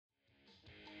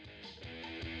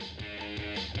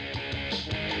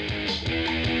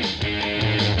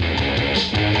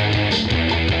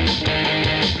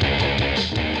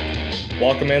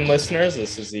Welcome in, listeners.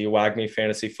 This is the WAGMI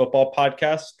Fantasy Football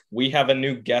Podcast. We have a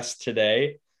new guest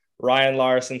today, Ryan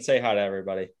Larson. Say hi to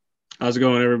everybody. How's it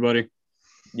going, everybody?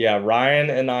 Yeah, Ryan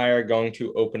and I are going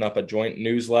to open up a joint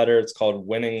newsletter. It's called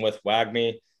Winning with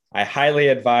WAGMI. I highly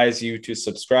advise you to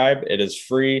subscribe. It is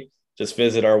free. Just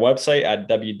visit our website at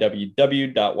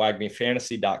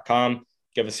www.wagmifantasy.com.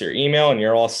 Give us your email and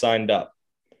you're all signed up.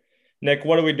 Nick,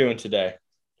 what are we doing today?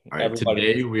 All right,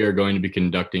 today we are going to be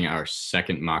conducting our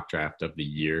second mock draft of the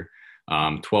year,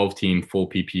 12-team full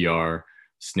PPR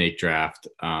snake draft.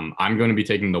 I'm going to be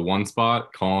taking the 1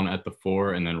 spot, Colin at the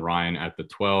 4, and then Ryan at the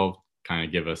 12, kind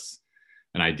of give us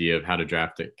an idea of how to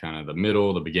draft it, kind of the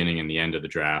middle, the beginning, and the end of the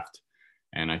draft.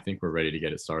 And I think we're ready to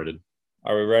get it started.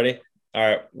 Are we ready? All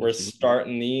right, we're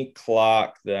starting the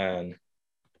clock then.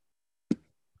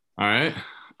 All right.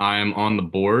 I am on the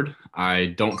board.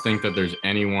 I don't think that there's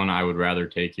anyone I would rather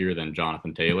take here than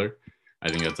Jonathan Taylor. I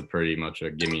think that's a pretty much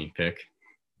a gimme pick.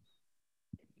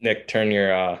 Nick, turn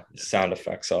your sound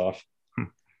effects off. All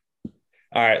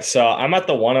right, so I'm at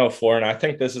the 104, and I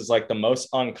think this is like the most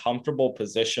uncomfortable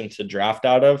position to draft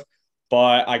out of,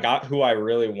 but I got who I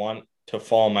really want to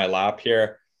fall in my lap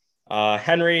here.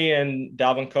 Henry and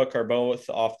Dalvin Cook are both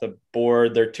off the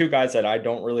board. They're two guys that I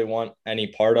don't really want any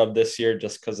part of this year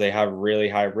just because they have really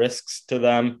high risks to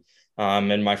them.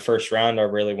 In my first round, I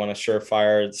really want a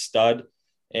surefire stud.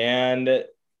 And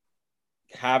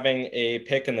having a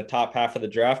pick in the top half of the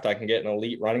draft, I can get an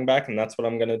elite running back, and that's what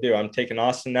I'm going to do. I'm taking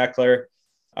Austin Eckler.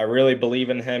 I really believe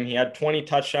in him. He had 20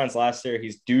 touchdowns last year.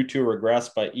 He's due to regress,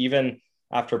 but even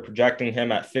after projecting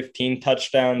him at 15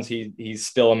 touchdowns, he's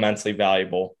still immensely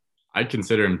valuable. I'd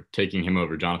consider taking him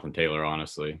over Jonathan Taylor,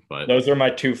 honestly. But those are my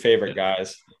two favorite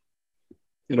guys.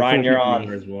 Ryan, you're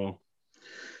on as well.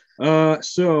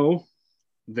 So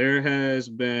there has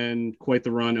been quite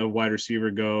the run of wide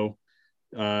receiver go.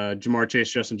 Jamar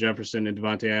Chase, Justin Jefferson, and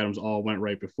Devontae Adams all went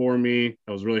right before me.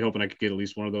 I was really hoping I could get at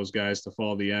least one of those guys to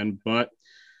fall at the end. But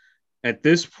at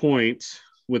this point,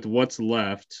 with what's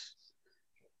left,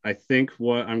 I think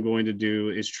what I'm going to do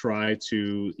is try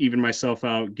to even myself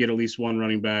out, get at least one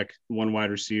running back, one wide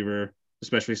receiver,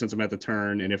 especially since I'm at the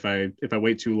turn. And if I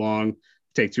wait too long,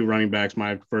 take two running backs,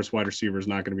 my first wide receiver is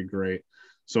not going to be great.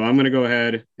 So I'm going to go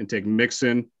ahead and take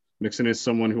Mixon. Mixon is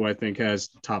someone who I think has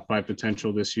top 5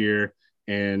 potential this year,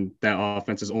 and that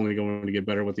offense is only going to get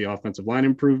better with the offensive line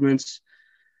improvements.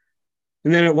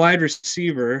 And then at wide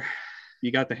receiver,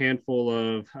 you got the handful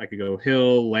of, I could go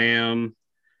Hill, Lamb.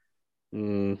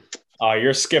 Oh,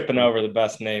 you're skipping over the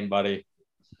best name, buddy.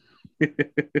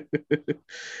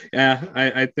 Yeah,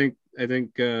 I think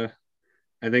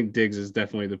Diggs is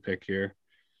definitely the pick here.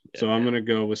 Yeah, so I'm gonna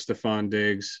go with Stephon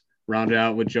Diggs, round it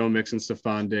out with Joe Mixon,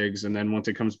 Stephon Diggs, and then once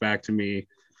it comes back to me,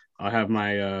 I'll have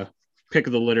my pick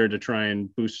of the litter to try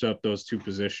and boost up those two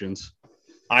positions.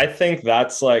 I think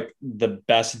that's like the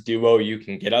best duo you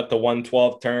can get at the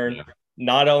 112 turn. Yeah.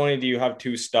 Not only do you have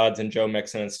two studs in Joe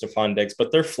Mixon and Stephon Diggs,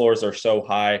 but their floors are so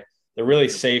high. They're really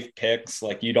safe picks.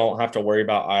 Like, you don't have to worry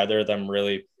about either of them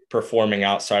really performing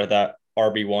outside of that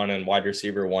RB1 and wide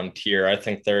receiver 1 tier. I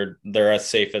think they're as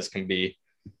safe as can be.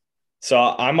 So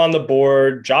I'm on the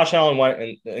board. Josh Allen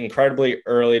went incredibly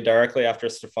early, directly after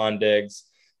Stephon Diggs.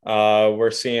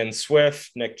 We're seeing Swift,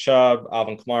 Nick Chubb,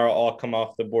 Alvin Kamara all come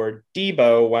off the board.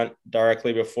 Debo went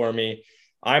directly before me.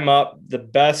 I'm up. The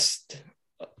best...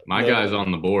 My guy's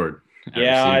on the board.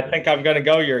 Yeah, I think I'm going to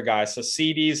go your guy. So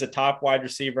CD's a top wide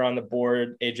receiver on the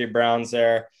board. AJ Brown's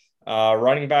there.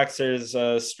 Running backs, there's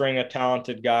a string of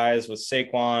talented guys with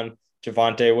Saquon,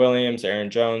 Javonte Williams,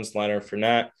 Aaron Jones, Leonard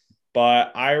Fournette.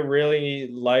 But I really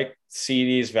like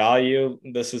CD's value.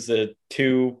 This is a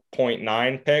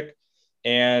 2.9 pick.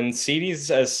 And CD's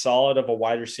as solid of a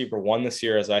wide receiver 1 this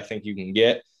year as I think you can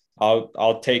get.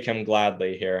 I'll take him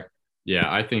gladly here.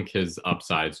 Yeah, I think his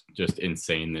upside's just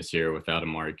insane this year without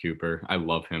Amari Cooper. I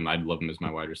love him. I'd love him as my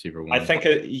wide receiver 1. I think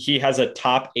he has a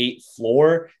top 8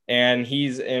 floor, and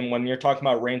when you're talking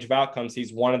about range of outcomes,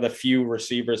 he's one of the few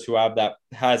receivers who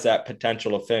has that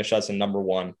potential to finish as a number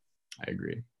 1. I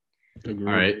agree. All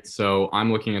right, so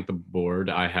I'm looking at the board.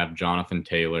 I have Jonathan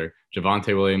Taylor,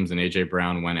 Javonte Williams, and AJ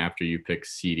Brown went after you pick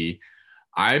CD.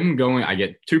 I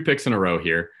get 2 picks in a row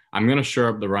here. I'm going to shore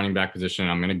up the running back position.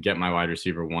 I'm going to get my wide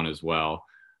receiver 1 as well.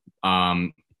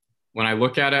 When I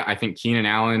look at it, I think Keenan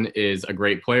Allen is a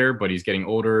great player, but he's getting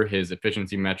older. His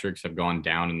efficiency metrics have gone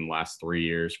down in the last 4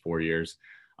 years.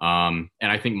 And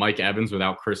I think Mike Evans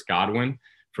without Chris Godwin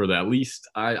for at least,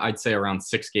 I'd say around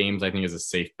 6 games, I think is a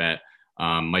safe bet.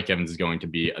 Mike Evans is going to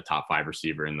be a top 5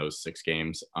 receiver in those 6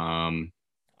 games. Also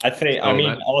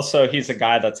he's a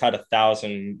guy that's had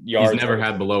 1,000 yards. He's never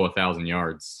had below 1,000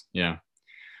 yards. Yeah.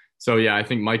 So, yeah, I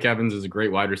think Mike Evans is a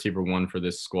great wide receiver one for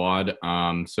this squad.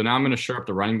 So now I'm going to shore up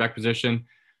the running back position.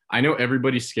 I know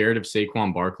everybody's scared of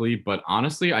Saquon Barkley, but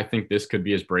honestly, I think this could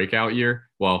be his breakout year.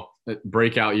 Well,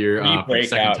 breakout year for the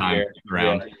second time year.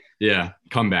 around. Yeah,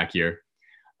 comeback year.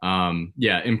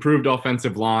 Improved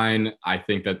offensive line. I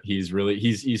think that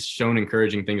he's shown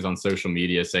encouraging things on social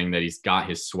media saying that he's got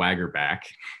his swagger back.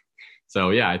 So,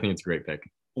 yeah, I think it's a great pick.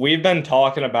 We've been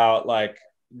talking about like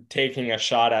taking a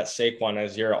shot at Saquon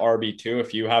as your RB2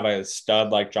 if you have a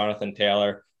stud like Jonathan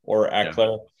Taylor or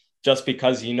Eckler, just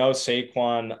because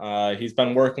Saquon, he's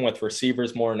been working with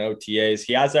receivers more in OTAs.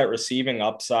 He has that receiving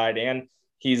upside, and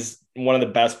he's one of the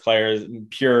best players,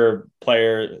 pure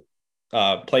player,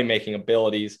 playmaking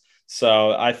abilities.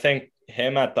 So I think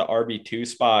him at the RB2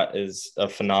 spot is a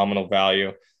phenomenal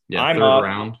value. Yeah, third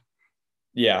round.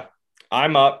 Yeah.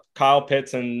 I'm up. Kyle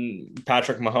Pitts and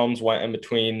Patrick Mahomes went in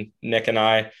between Nick and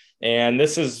I, and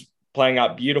this is playing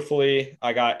out beautifully.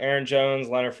 I got Aaron Jones,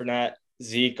 Leonard Fournette,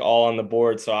 Zeke all on the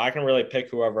board, so I can really pick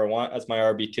whoever I want as my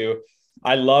RB2.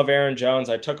 I love Aaron Jones.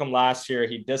 I took him last year.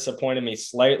 He disappointed me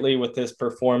slightly with his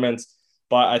performance,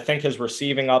 but I think his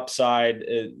receiving upside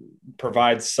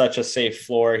provides such a safe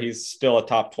floor. He's still a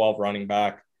top 12 running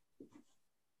back.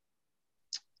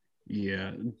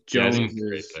 Yeah, Jones is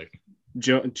great pick.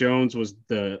 Jones was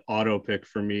the auto pick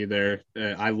for me there.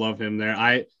 I love him there.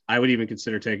 I would even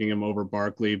consider taking him over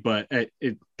Barkley, but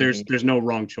there's no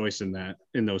wrong choice in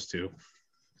those two.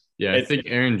 Yeah, I think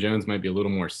Aaron Jones might be a little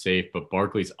more safe, but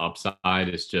Barkley's upside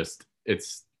is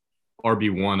it's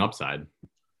RB1 upside.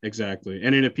 Exactly.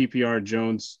 And in a PPR,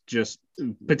 Jones just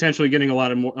potentially getting a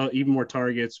lot of more, even more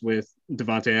targets with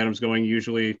Devontae Adams going.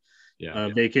 Usually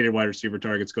vacated wide receiver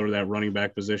targets go to that running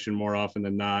back position more often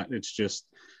than not. It's just,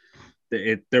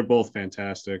 they're both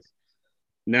fantastic.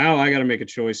 Now I got to make a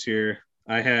choice here.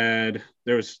 There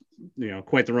was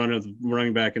quite the run of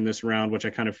running back in this round, which I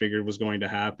kind of figured was going to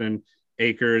happen.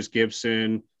 Akers,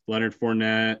 Gibson, Leonard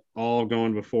Fournette, all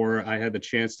going before I had the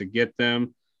chance to get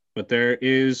them. But there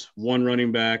is one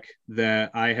running back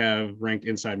that I have ranked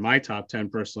inside my top 10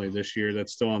 personally this year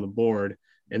that's still on the board,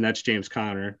 and that's James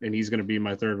Conner, and he's going to be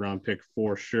my third round pick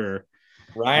for sure.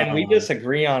 Ryan, we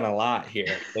disagree on a lot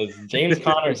here because James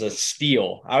Conner is a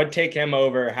steal. I would take him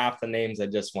over half the names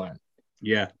that just went.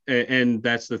 Yeah, and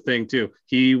that's the thing too.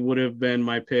 He would have been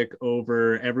my pick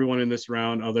over everyone in this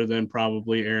round other than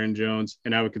probably Aaron Jones,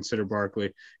 and I would consider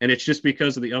Barkley. And it's just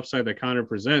because of the upside that Conner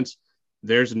presents.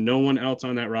 There's no one else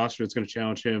on that roster that's going to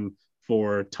challenge him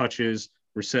for touches,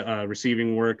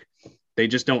 receiving work. They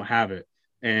just don't have it,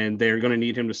 and they're going to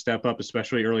need him to step up,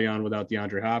 especially early on without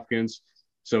DeAndre Hopkins.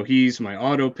 So he's my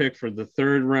auto pick for the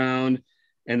third round.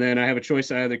 And then I have a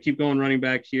choice. I either keep going running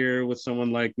back here with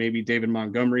someone like maybe David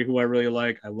Montgomery, who I really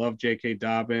like. I love J.K.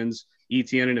 Dobbins.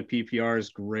 ETN in a PPR is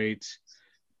great.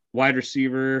 Wide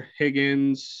receiver,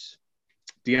 Higgins,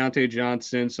 Deontay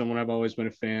Johnson, someone I've always been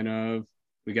a fan of.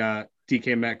 We got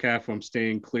DK Metcalf, who I'm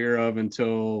staying clear of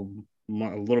until a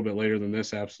little bit later than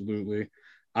this, absolutely.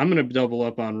 I'm going to double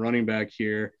up on running back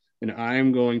here. And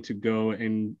I'm going to go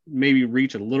and maybe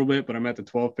reach a little bit, but I'm at the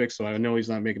 12 pick, so I know he's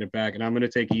not making it back. And I'm going to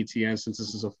take ETN since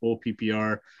this is a full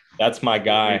PPR. That's my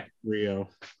guy.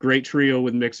 Great trio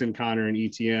with Mixon, Connor, and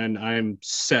ETN. I'm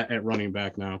set at running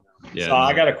back now. Yeah. So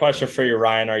I got a question for you,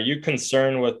 Ryan. Are you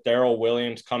concerned with Darrell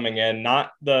Williams coming in?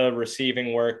 Not the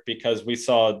receiving work, because we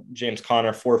saw James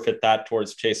Conner forfeit that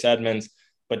towards Chase Edmonds.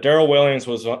 But Darrell Williams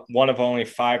was one of only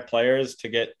 5 players to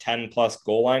get 10+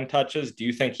 goal line touches. Do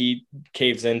you think he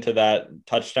caves into that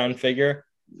touchdown figure?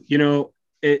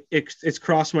 It's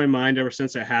crossed my mind ever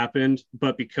since it happened,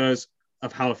 but because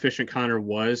of how efficient Connor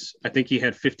was, I think he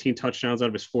had 15 touchdowns out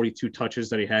of his 42 touches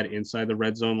that he had inside the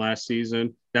red zone last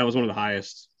season. That was one of the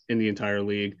highest in the entire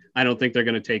league. I don't think they're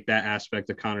going to take that aspect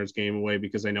of Connor's game away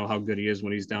because they know how good he is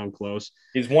when he's down close.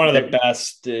 He's one of the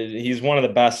best. He's one of the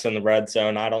best in the red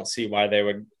zone. I don't see why they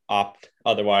would opt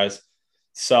otherwise.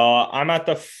 So I'm at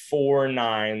the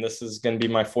 4-9. This is going to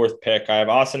be my 4th pick. I have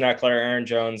Austin Eckler, Aaron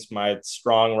Jones, my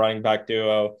strong running back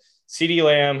duo. CeeDee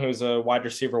Lamb, who's a wide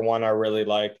receiver 1 I really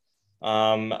like.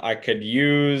 I could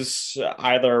use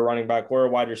either a running back or a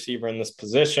wide receiver in this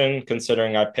position,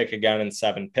 considering I pick again in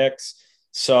 7 picks.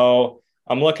 So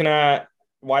I'm looking at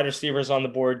wide receivers on the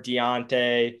board: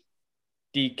 Deontay,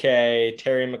 DK,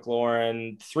 Terry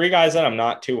McLaurin, 3 guys that I'm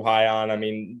not too high on. I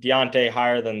mean, Deontay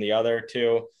higher than the other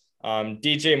 2.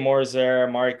 DJ Moore's there,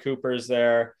 Amari Cooper's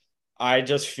there. I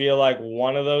just feel like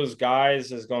one of those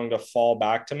guys is going to fall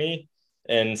back to me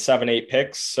in 7-8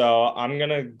 picks. So I'm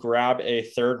going to grab a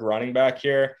third running back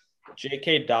here.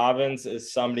 J.K. Dobbins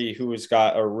is somebody who's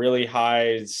got a really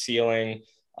high ceiling.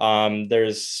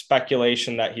 There's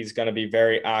speculation that he's going to be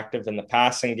very active in the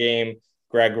passing game.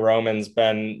 Greg Roman's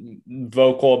been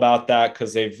vocal about that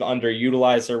because they've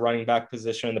underutilized their running back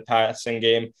position in the passing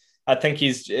game. I think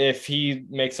if he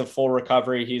makes a full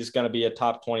recovery, he's going to be a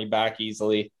top 20 back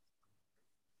easily.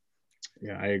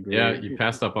 Yeah, I agree. Yeah, you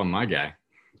passed up on my guy.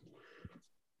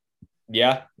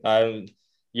 Yeah.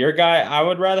 Your guy, I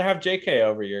would rather have JK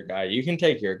over your guy. You can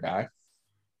take your guy.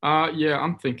 Yeah,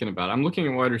 I'm thinking about it. I'm looking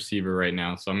at wide receiver right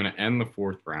now, so I'm going to end the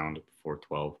 4th round at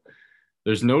 412.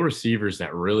 There's no receivers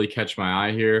that really catch my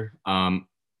eye here.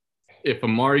 If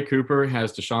Amari Cooper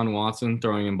has Deshaun Watson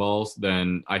throwing in balls,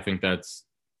 then I think that's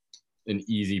an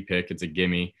easy pick. It's a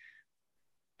gimme.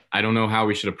 I don't know how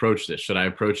we should approach this. Should I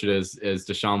approach it as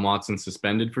Deshaun Watson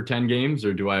suspended for 10 games,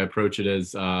 or do I approach it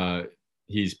as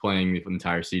he's playing the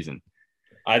entire season?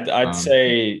 I'd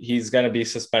say he's going to be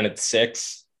suspended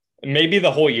 6, maybe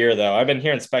the whole year, though. I've been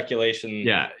hearing speculation.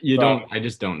 Yeah, I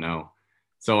just don't know.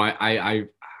 So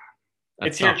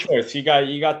it's your choice. You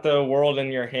got the world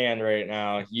in your hand right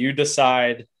now. You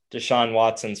decide Deshaun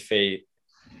Watson's fate.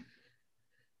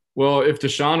 Well, if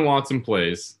Deshaun Watson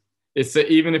plays,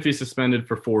 even if he's suspended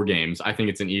for 4 games, I think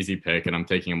it's an easy pick, and I'm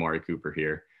taking Amari Cooper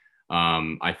here.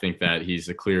 I think that he's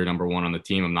a clear number 1 on the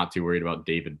team. I'm not too worried about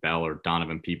David Bell or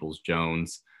Donovan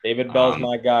Peoples-Jones. David Bell's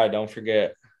my guy. Don't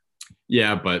forget.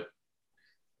 Yeah, but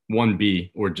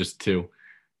 1B or just 2.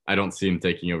 I don't see him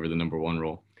taking over the number 1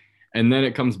 role. And then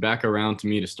it comes back around to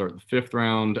me to start the 5th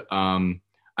round.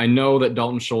 I know that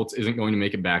Dalton Schultz isn't going to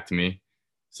make it back to me,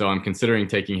 so I'm considering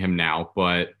taking him now.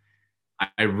 But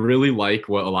I really like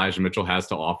what Elijah Mitchell has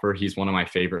to offer. He's one of my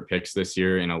favorite picks this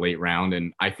year in a late round,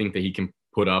 and I think that he can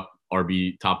put up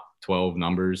RB top 12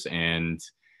 numbers. And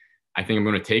I think I'm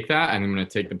going to take that, and I'm going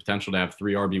to take the potential to have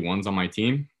 3 RB1s on my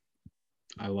team.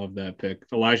 I love that pick.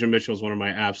 Elijah Mitchell is one of my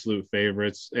absolute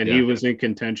favorites, and he was in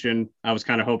contention. I was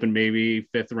kind of hoping maybe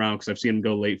 5th round because I've seen him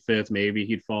go late 5th. Maybe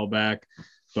he'd fall back,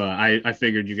 but I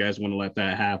figured you guys wouldn't let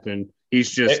that happen. He's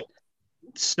just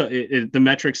the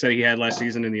metrics that he had last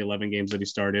season in the 11 games that he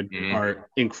started are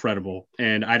incredible,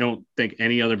 and I don't think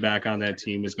any other back on that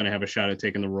team is going to have a shot at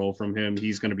taking the role from him.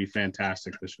 He's going to be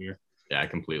fantastic this year. Yeah, I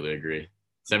completely agree.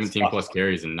 17 plus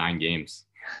carries in 9 games.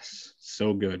 Yes,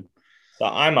 so good. So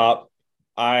I'm up.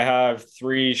 I have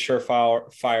 3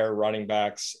 surefire running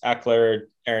backs: Eckler,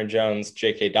 Aaron Jones,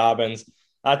 J.K. Dobbins.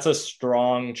 That's a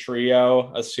strong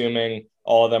trio, assuming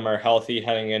all of them are healthy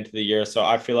heading into the year. So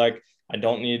I feel like I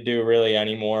don't need to do really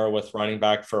any more with running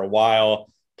back for a while.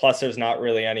 Plus, there's not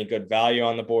really any good value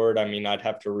on the board. I mean, I'd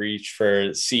have to reach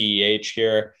for CEH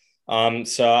here.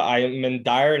 So I am in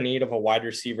dire need of a wide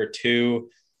receiver 2.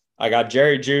 I got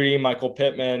Jerry Jeudy, Michael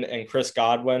Pittman, and Chris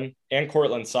Godwin, and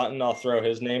Cortland Sutton. I'll throw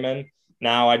his name in.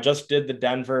 Now, I just did the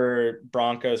Denver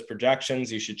Broncos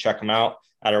projections. You should check them out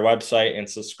at our website and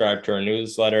subscribe to our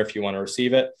newsletter if you want to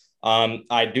receive it.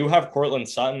 I do have Cortland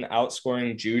Sutton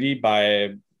outscoring Jeudy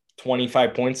by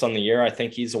 25 points on the year. I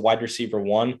think he's a wide receiver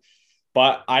 1,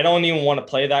 but I don't even want to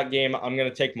play that game. I'm going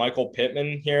to take Michael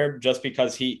Pittman here just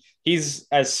because he's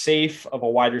as safe of a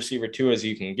wide receiver 2 as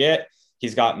you can get.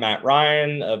 He's got Matt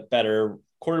Ryan, a better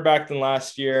quarterback than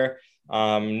last year.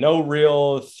 No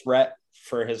real threat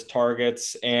for his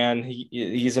targets, and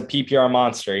he's a PPR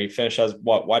monster. He finished as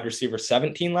wide receiver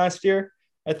 17 last year,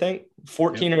 I think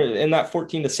 14 or in that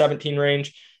 14 to 17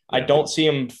 range. Yeah. I don't see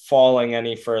him falling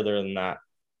any further than that.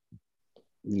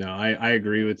 No, I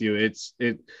agree with you.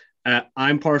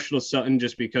 I'm partial to Sutton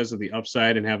just because of the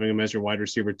upside and having him as your wide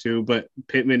receiver 2, but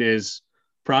Pittman is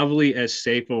probably as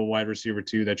safe of a wide receiver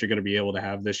 2 that you're going to be able to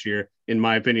have this year. In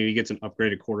my opinion, he gets an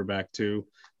upgraded quarterback too.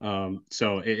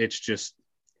 So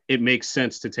it makes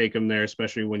sense to take him there,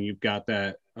 especially when you've got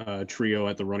that trio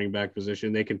at the running back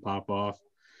position. They can pop off.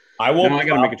 I got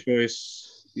to make a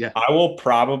choice. Yeah. I will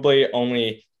probably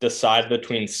only decide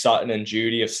between Sutton and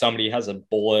Jeudy if somebody has a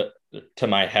bullet to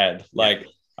my head. Like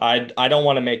I don't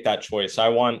want to make that choice. I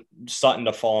want Sutton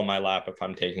to fall in my lap if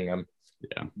I'm taking him.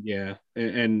 Yeah.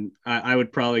 And I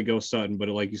would probably go Sutton, but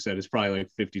like you said, it's probably like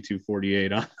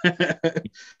 52-48.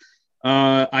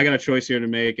 I got a choice here to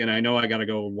make, and I know I got to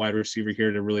go wide receiver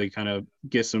here to really kind of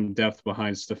get some depth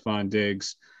behind Stephon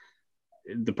Diggs.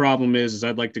 The problem is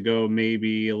I'd like to go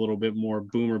maybe a little bit more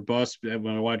boom or bust at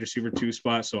my wide receiver 2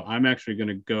 spot. So I'm actually going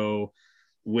to go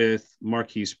with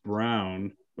Marquise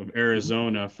Brown of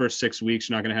Arizona. First 6 weeks,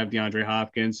 you're not going to have DeAndre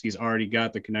Hopkins. He's already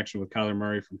got the connection with Kyler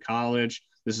Murray from college.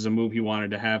 This is a move he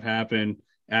wanted to have happen.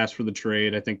 Asked for the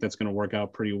trade. I think that's going to work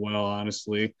out pretty well,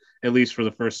 honestly, at least for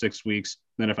the first 6 weeks.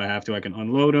 Then if I have to, I can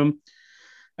unload him.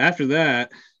 After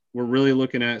that, we're really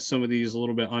looking at some of these a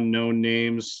little bit unknown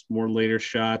names, more later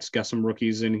shots. Got some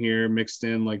rookies in here mixed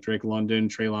in like Drake London,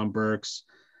 Treylon Burks.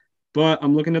 But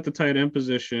I'm looking at the tight end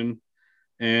position,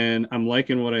 and I'm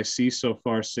liking what I see so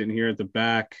far sitting here at the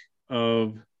back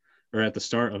of, or at the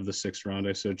start of the 6th round,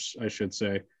 I should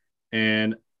say.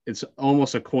 And it's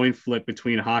almost a coin flip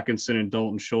between Hawkinson and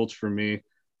Dalton Schultz for me.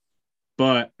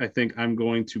 But I think I'm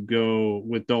going to go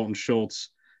with Dalton Schultz.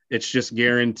 It's just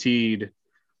guaranteed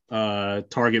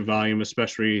target volume,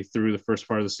 especially through the first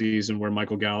part of the season where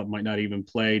Michael Gallup might not even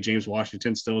play. James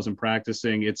Washington still isn't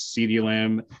practicing. It's CeeDee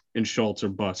Lamb and Schultz are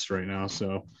bust right now.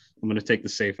 So I'm going to take the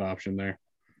safe option there.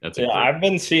 I've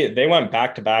been seeing they went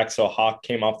back to back. So Hawk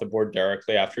came off the board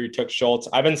directly after he took Schultz.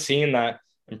 I've been seeing that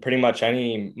in pretty much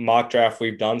any mock draft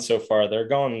we've done so far. They're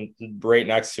going right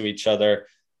next to each other.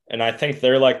 And I think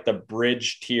they're like the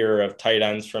bridge tier of tight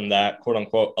ends from that quote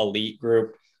unquote elite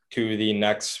group to the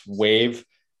next wave.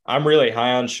 I'm really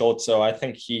high on Schultz, so I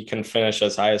think he can finish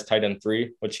as high as tight end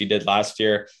 3, which he did last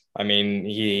year. I mean,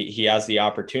 he has the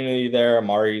opportunity there.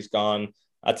 Amari's gone.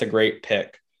 That's a great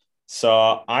pick.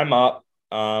 So I'm up.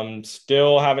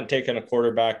 Still haven't taken a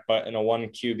quarterback, but in a 1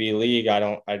 QB league,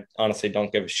 I honestly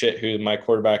don't give a shit who my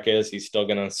quarterback is. He's still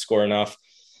going to score enough.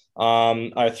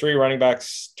 I have 3 running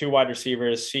backs, 2 wide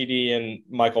receivers, CD and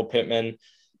Michael Pittman.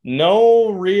 No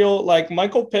real, like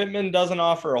Michael Pittman doesn't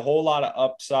offer a whole lot of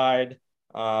upside.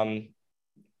 A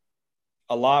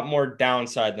lot more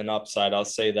downside than upside. I'll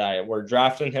say that we're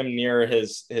drafting him near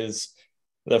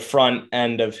the front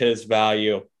end of his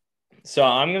value. So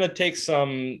I'm going to take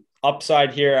some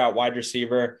upside here at wide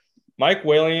receiver. Mike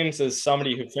Williams is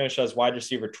somebody who finished as wide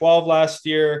receiver 12 last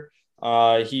year.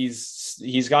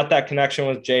 He's got that connection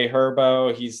with Jay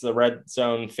Herbo. He's the red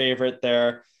zone favorite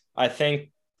there. I think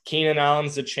Keenan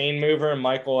Allen's the chain mover, and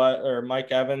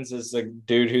Mike Evans is the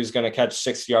dude who's going to catch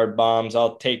 6-yard bombs.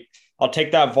 I'll take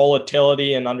that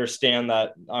volatility and understand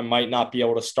that I might not be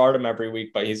able to start him every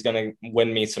week, but he's going to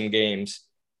win me some games.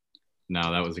 No,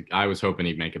 I was hoping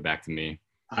he'd make it back to me.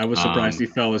 I was surprised he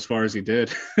fell as far as he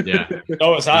did. Yeah.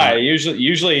 So was I.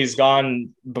 Usually he's gone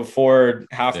before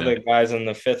half of the guys in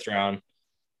the 5th round.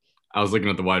 I was looking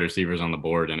at the wide receivers on the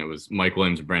board, and it was Mike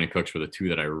Williams and Brandon Cooks were the 2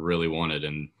 that I really wanted,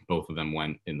 and both of them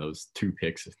went in those 3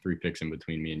 picks in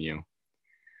between me and you.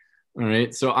 All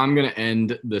right, so I'm going to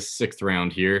end the 6th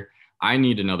round here. I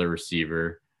need another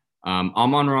receiver.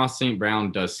 Amon-Ra St.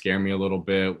 Brown does scare me a little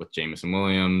bit with Jameson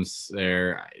Williams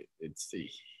there.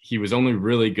 He was only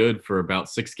really good for about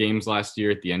 6 games last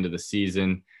year at the end of the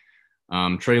season.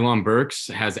 Treylon Burks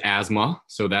has asthma,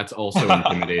 so that's also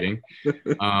intimidating.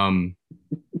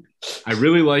 I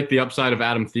really like the upside of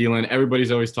Adam Thielen.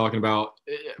 Everybody's always talking about,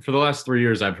 for the last 3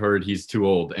 years, I've heard he's too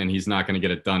old and he's not going to get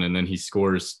it done. And then he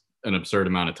scores an absurd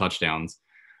amount of touchdowns.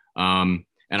 And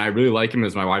I really like him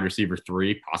as my wide receiver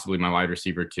 3, possibly my wide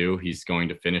receiver 2. He's going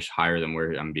to finish higher than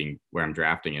where I'm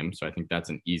drafting him. So I think that's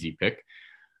an easy pick.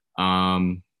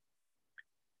 Now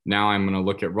I'm going to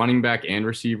look at running back and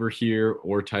receiver here,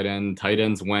 or tight end. Tight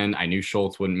ends when I knew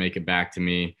Schultz wouldn't make it back to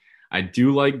me. I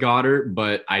do like Goddard,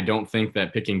 but I don't think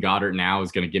that picking Goddard now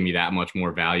is going to give me that much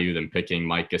more value than picking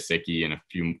Mike Gesicki in a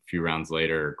few rounds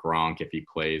later, or Gronk if he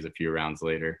plays a few rounds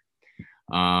later.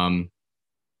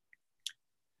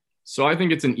 So I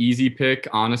think it's an easy pick.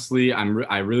 Honestly,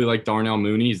 I really like Darnell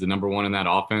Mooney. He's the number 1 in that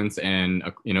offense. And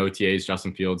in OTAs,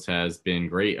 Justin Fields has been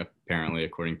great, apparently,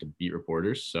 according to beat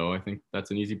reporters. So I think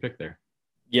that's an easy pick there.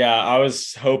 Yeah, I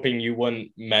was hoping you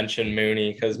wouldn't mention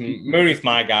Mooney because Mooney's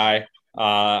my guy.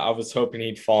 I was hoping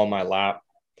he'd fall in my lap.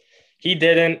 He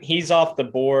didn't. He's off the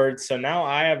board. So now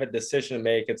I have a decision to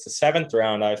make. It's the 7th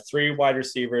round. I have 3 wide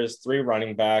receivers, 3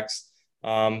 running backs,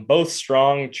 both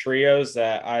strong trios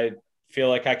that I feel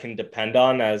like I can depend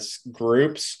on as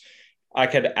groups. I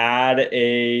could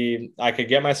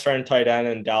get my starting tight end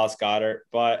in Dallas Goedert,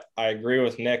 but I agree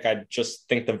with Nick. I just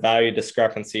think the value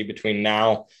discrepancy between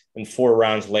now and 4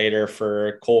 rounds later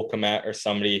for Cole Kmet or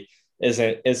somebody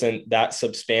isn't that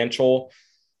substantial.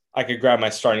 I could grab my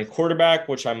starting quarterback,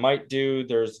 which I might do.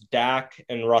 There's Dak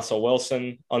and Russell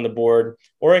Wilson on the board,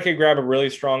 or I could grab a really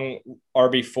strong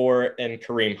RB4 and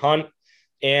Kareem Hunt.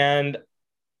 And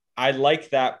I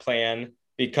like that plan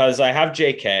because I have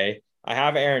JK, I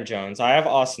have Aaron Jones, I have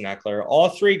Austin Eckler. All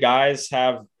 3 guys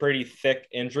have pretty thick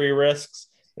injury risks,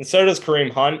 and so does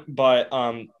Kareem Hunt, but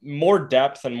more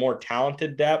depth and more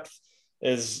talented depth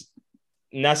is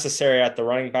necessary at the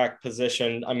running back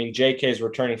position. I mean, JK is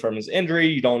returning from his injury.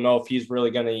 You don't know if he's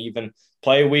really going to even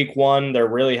play week 1. There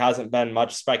really hasn't been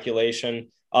much speculation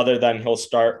other than he'll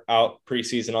start out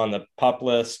preseason on the PUP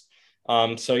list.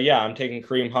 So yeah, I'm taking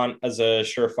Kareem Hunt as a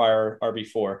surefire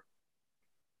RB4.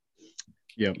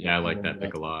 Yep. Yeah, I like that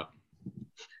pick a lot.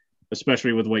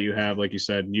 especially with what you have. Like you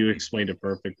said, you explained it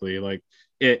perfectly. Like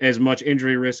as much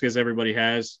injury risk as everybody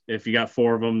has, if you got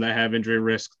 4 of them that have injury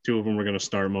risk, 2 of them are going to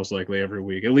start most likely every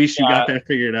week. At least you got that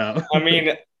figured out. I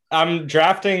mean, I'm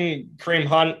drafting Kareem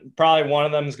Hunt. Probably one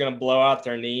of them is going to blow out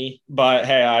their knee, but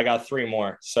hey, I got 3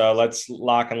 more. So let's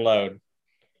lock and load.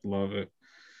 Love it.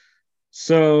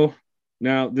 So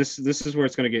now this is where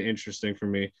it's going to get interesting for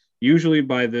me. Usually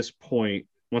by this point,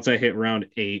 once I hit round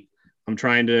 8, I'm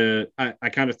trying to I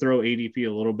kind of throw ADP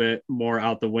a little bit more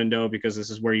out the window because this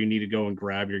is where you need to go and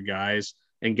grab your guys,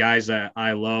 and guys that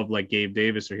I love like Gabe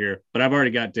Davis are here, but I've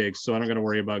already got Diggs, so I don't got to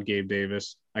worry about Gabe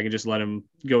Davis. I can just let him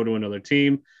go to another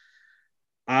team.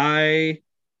 I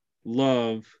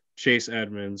love Chase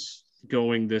Edmonds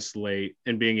going this late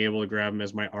and being able to grab him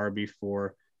as my RB4.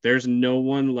 There's no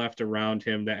one left around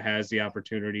him that has the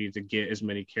opportunity to get as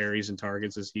many carries and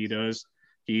targets as he does.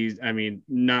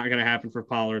 Not going to happen for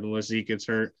Pollard unless Zeke gets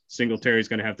hurt. Singletary's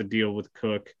going to have to deal with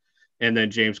Cook. And then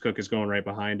James Cook is going right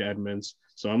behind Edmonds.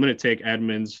 So I'm going to take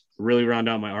Edmonds, really round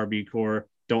out my RB core.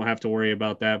 Don't have to worry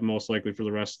about that most likely for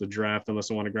the rest of the draft unless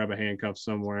I want to grab a handcuff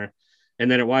somewhere. And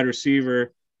then at wide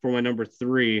receiver for my number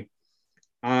 3,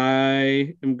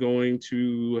 I am going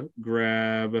to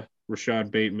grab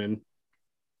Rashad Bateman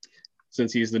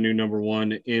since he's the new number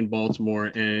 1 in Baltimore.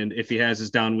 And if he has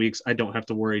his down weeks, I don't have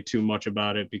to worry too much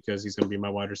about it because he's going to be my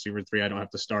wide receiver 3. I don't have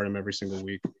to start him every single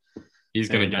week. He's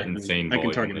going to get insane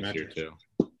volume this year too.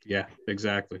 Yeah,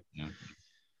 exactly. Yeah.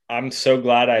 I'm so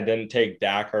glad I didn't take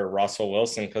Dak or Russell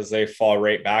Wilson because they fall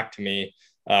right back to me,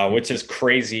 which is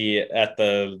crazy. At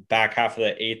the back half of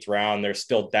the 8th round, there's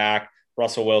still Dak,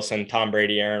 Russell Wilson, Tom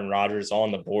Brady, Aaron Rodgers all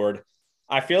on the board.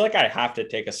 I feel like I have to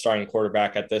take a starting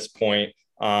quarterback at this point.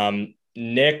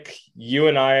 Nick, you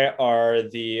and I are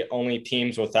the only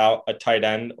teams without a tight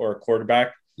end or a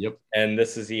quarterback. Yep. And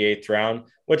this is the 8th round,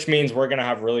 which means we're going to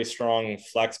have really strong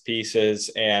flex pieces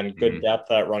and good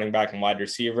depth at running back and wide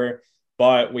receiver.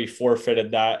 But we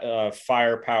forfeited that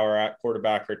firepower at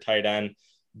quarterback or tight end.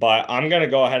 But I'm going to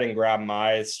go ahead and grab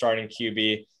my starting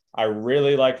QB. I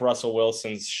really like Russell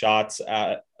Wilson's shots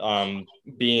at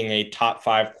being a top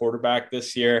 5 quarterback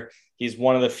this year. He's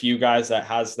one of the few guys that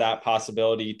has that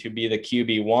possibility to be the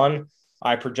QB1.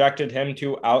 I projected him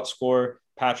to outscore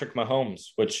Patrick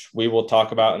Mahomes, which we will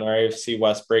talk about in our AFC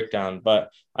West breakdown.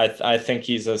 But I think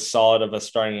he's as solid of a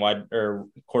starting wide or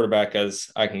quarterback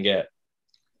as I can get.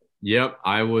 Yep,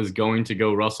 I was going to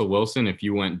go Russell Wilson if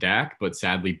you went Dak, but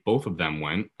sadly both of them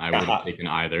went. I would have taken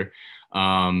either.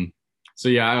 So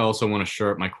yeah, I also want to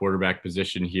shore up my quarterback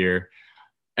position here.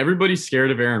 Everybody's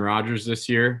scared of Aaron Rodgers this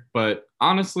year, but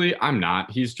honestly, I'm not.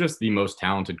 He's just the most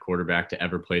talented quarterback to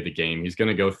ever play the game. He's going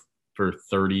to go for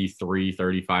 33,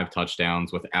 35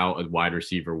 touchdowns without a wide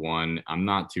receiver 1. I'm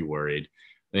not too worried.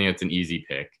 I think it's an easy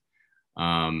pick.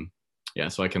 Yeah,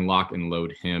 so I can lock and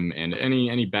load him. And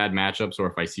any bad matchups, or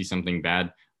if I see something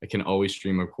bad, I can always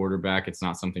stream a quarterback. It's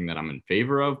not something that I'm in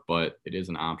favor of, but it is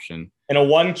an option. In a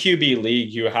 1 QB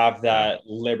league, you have that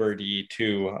liberty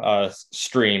to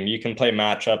stream. You can play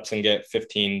matchups and get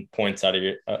 15 points out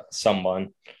of someone.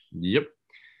 Yep.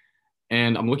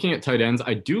 And I'm looking at tight ends.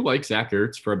 I do like Zach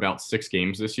Ertz for about 6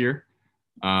 games this year.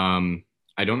 I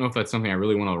don't know if that's something I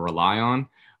really want to rely on.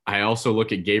 I also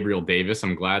look at Gabriel Davis.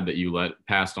 I'm glad that you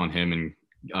passed on him and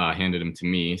handed him to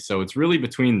me. So it's really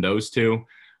between those two.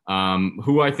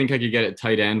 Who I think I could get at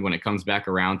tight end when it comes back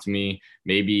around to me,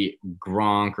 maybe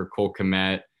Gronk or Cole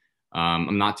Kmet.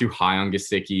 I'm not too high on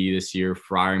Gesicki this year,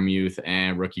 Freiermuth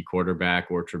and rookie quarterback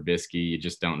or Trubisky. You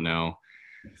just don't know.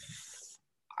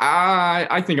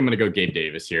 I think I'm going to go Gabe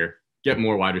Davis here. Get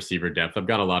more wide receiver depth. I've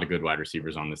got a lot of good wide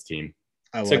receivers on this team.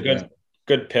 It's a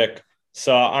good pick.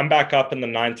 So I'm back up in the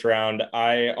 9th round.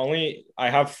 I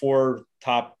have 4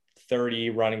 top 30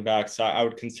 running backs. So I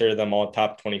would consider them all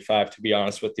top 25, to be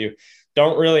honest with you.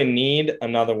 Don't really need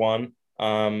another one.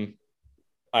 I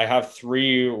have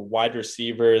 3 wide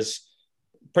receivers,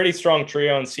 pretty strong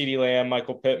trio on CeeDee Lamb,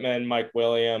 Michael Pittman, Mike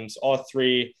Williams. All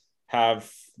 3 have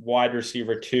wide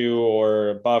receiver 2 or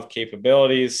above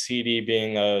capabilities, CD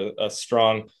being a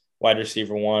strong wide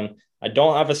receiver 1. I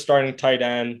don't have a starting tight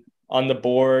end on the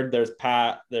board. There's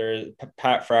Pat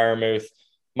Freiermuth,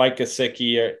 Mike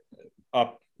Gesicki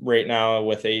up right now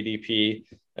with ADP.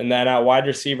 And then at wide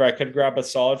receiver, I could grab a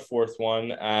solid 4th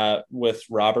one with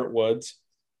Robert Woods.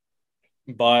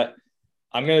 But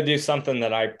I'm going to do something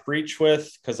that I preach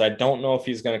with because I don't know if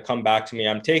he's going to come back to me.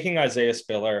 I'm taking Isaiah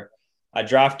Spiller. I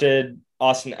drafted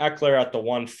Austin Eckler at the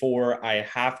 1-4. I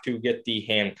have to get the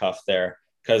handcuff there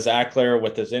because Eckler,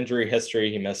 with his injury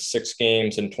history, he missed 6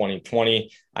 games in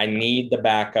 2020. I need the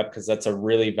backup because that's a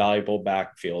really valuable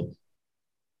backfield.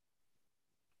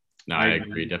 No, I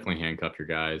agree. Definitely handcuff your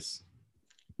guys.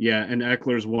 Yeah, and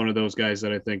Eckler's one of those guys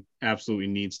that I think absolutely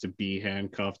needs to be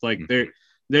handcuffed. Like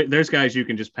there's guys you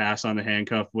can just pass on the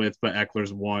handcuff with, but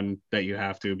Eckler's one that you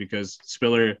have to, because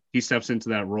Spiller, he steps into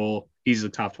that role. He's a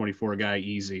top 24 guy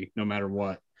easy, no matter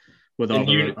what. With all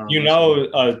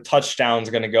a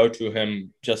touchdown's going to go to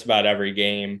him just about every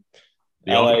game.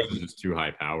 The offense is just too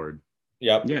high powered.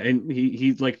 Yep. Yeah, and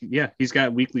he's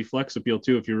got weekly flex appeal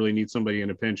too if you really need somebody in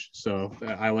a pinch. So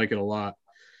I like it a lot.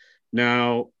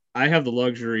 Now, I have the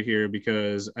luxury here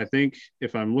because I think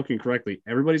if I'm looking correctly,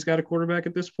 everybody's got a quarterback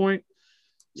at this point.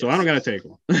 So yes. I don't got to take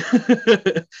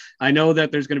one. I know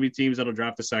that there's going to be teams that'll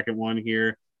draft the second one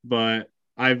here, but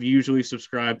I've usually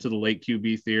subscribed to the late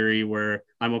QB theory where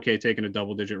I'm okay taking a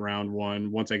double-digit round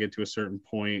one once I get to a certain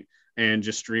point and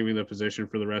just streaming the position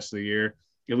for the rest of the year.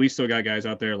 At least still got guys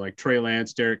out there like Trey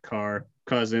Lance, Derek Carr,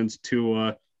 Cousins,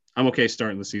 Tua. I'm okay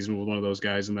starting the season with one of those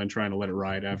guys and then trying to let it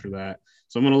ride after that.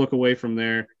 So I'm going to look away from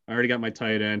there. I already got my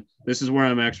tight end. This is where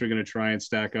I'm actually going to try and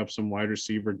stack up some wide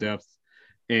receiver depth.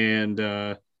 And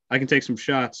I can take some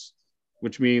shots,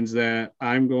 which means that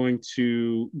I'm going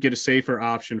to get a safer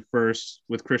option first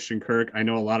with Christian Kirk. I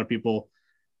know a lot of people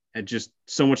had just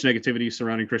so much negativity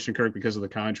surrounding Christian Kirk because of the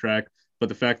contract. But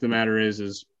the fact of the matter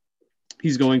is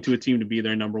he's going to a team to be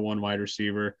their number one wide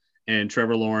receiver. And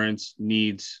Trevor Lawrence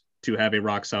needs to have a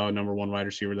rock solid number one wide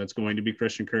receiver. That's going to be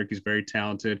Christian Kirk. He's very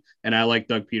talented. And I like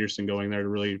Doug Peterson going there to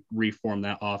really reform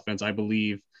that offense. I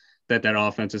believe that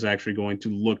offense is actually going to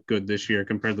look good this year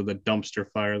compared to the dumpster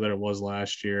fire that it was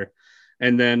last year.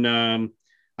 And then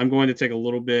I'm going to take a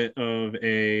little bit of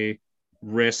a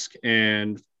risk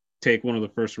and take one of the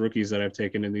first rookies that I've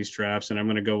taken in these drafts. And I'm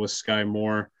going to go with Sky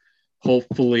Moore.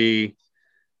 Hopefully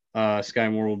Sky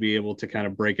Moore will be able to kind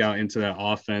of break out into that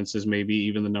offense as maybe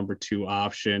even the number 2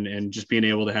 option, and just being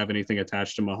able to have anything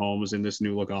attached to Mahomes in this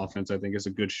new look offense, I think is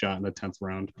a good shot in the 10th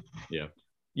round. Yeah.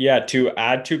 Yeah. To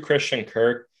add to Christian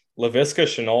Kirk, Laviska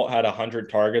Shenault had 100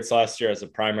 targets last year as a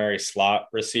primary slot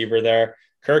receiver there.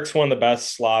 Kirk's one of the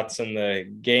best slots in the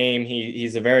game.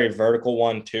 He's a very vertical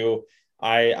one too.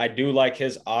 I do like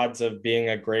his odds of being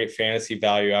a great fantasy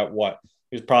value at what?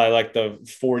 He was probably like the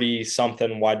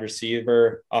 40-something wide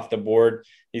receiver off the board.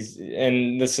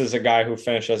 And this is a guy who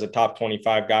finished as a top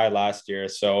 25 guy last year.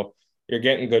 So you're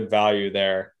getting good value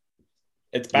there.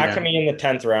 It's back to me in the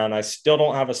 10th round. I still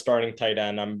don't have a starting tight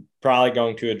end. I'm probably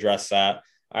going to address that.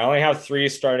 I only have 3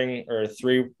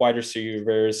 wide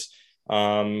receivers.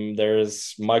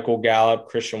 There's Michael Gallup,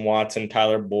 Christian Watson,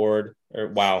 Tyler Boyd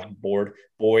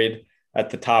at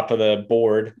the top of the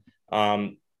board.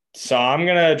 So I'm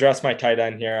going to address my tight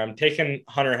end here. I'm taking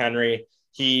Hunter Henry.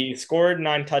 He scored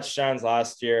 9 touchdowns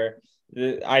last year.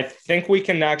 I think we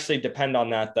can actually depend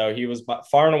on that, though. He was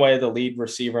far and away the lead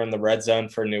receiver in the red zone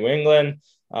for New England.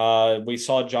 We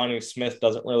saw Jonnu Smith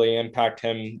doesn't really impact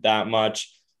him that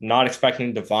much. Not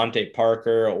expecting Devontae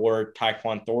Parker or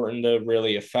Tyquan Thornton to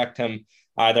really affect him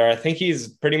either. I think he's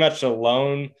pretty much a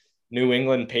lone New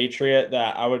England Patriot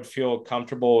that I would feel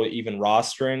comfortable even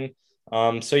rostering.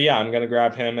 So yeah, I'm going to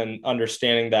grab him, and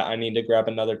understanding that I need to grab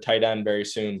another tight end very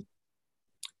soon.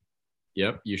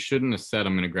 Yep. You shouldn't have said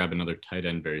I'm going to grab another tight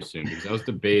end very soon, because I was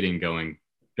debating going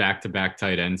back-to-back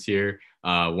tight ends here,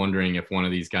 wondering if one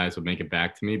of these guys would make it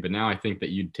back to me. But now I think that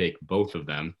you'd take both of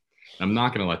them. I'm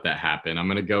not going to let that happen. I'm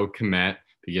going to go Kmet,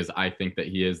 because I think that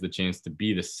he has the chance to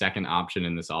be the second option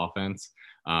in this offense.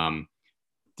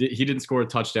 He didn't score a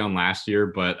touchdown last year,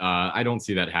 but I don't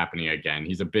see that happening again.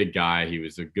 He's a big guy. He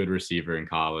was a good receiver in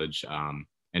college,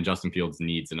 and Justin Fields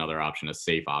needs another option, a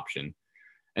safe option.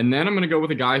 And then I'm going to go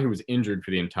with a guy who was injured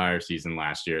for the entire season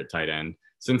last year at tight end.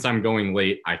 Since I'm going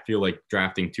late, I feel like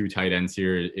drafting 2 tight ends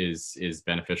here is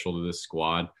beneficial to this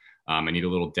squad. I need a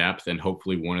little depth, and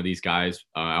hopefully one of these guys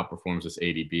outperforms this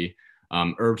ADP.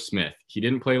 Irv Smith, he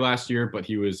didn't play last year, but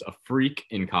he was a freak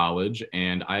in college.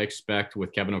 And I expect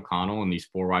with Kevin O'Connell and these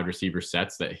 4 wide receiver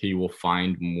sets that he will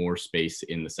find more space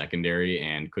in the secondary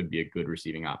and could be a good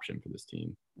receiving option for this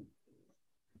team.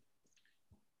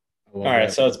 All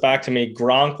right, so it's back to me.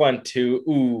 Gronk went to,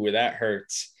 ooh, that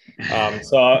hurts.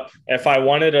 So if I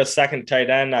wanted a second tight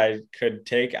end, I could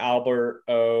take Albert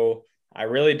O. I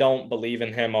really don't believe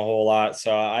in him a whole lot,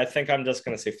 so I think I'm just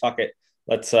going to say, fuck it.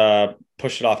 Let's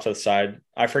push it off to the side.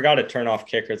 I forgot to turn off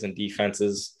kickers and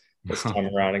defenses this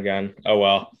time around again. Oh,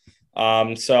 well.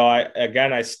 So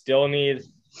I still need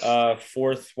a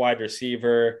 4th wide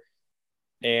receiver,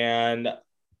 and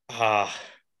I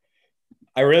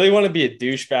really want to be a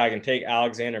douchebag and take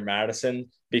Alexander Madison,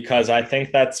 because I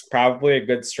think that's probably a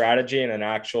good strategy in an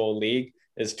actual league,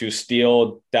 is to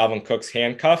steal Dalvin Cook's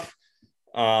handcuff.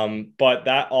 But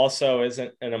that also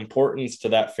isn't an importance to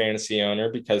that fantasy owner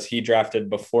because he drafted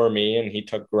before me and he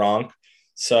took Gronk.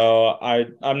 So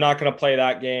I'm not going to play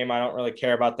that game. I don't really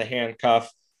care about the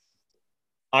handcuff.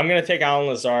 I'm going to take Alan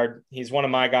Lazard. He's one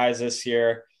of my guys this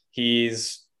year.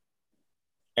 He's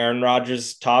Aaron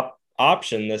Rodgers' top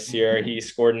option this year. He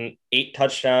scored 8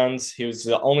 touchdowns. He was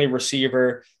the only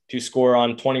receiver to score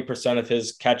on 20% of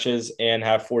his catches and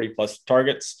have 40 plus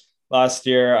targets last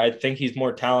year. I think he's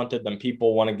more talented than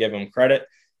people want to give him credit.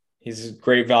 He's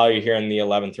great value here in the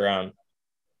 11th round.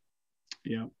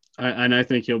 Yeah. And I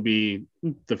think he'll be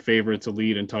the favorite to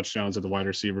lead in touchdowns at the wide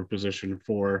receiver position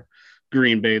for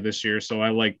Green Bay this year. So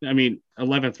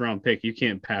 11th round pick, you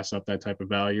can't pass up that type of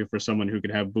value for someone who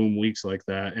could have boom weeks like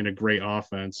that and a great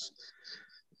offense.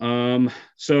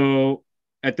 So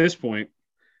at this point,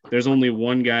 there's only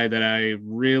one guy that I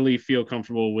really feel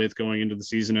comfortable with going into the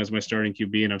season as my starting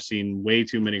QB, and I've seen way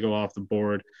too many go off the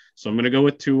board. So I'm going to go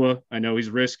with Tua. I know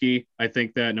he's risky. I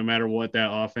think that no matter what,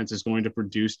 that offense is going to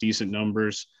produce decent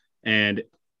numbers. And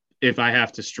if I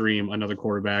have to stream another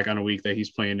quarterback on a week that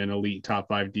he's playing an elite top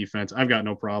 5 defense, I've got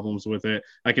no problems with it.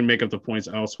 I can make up the points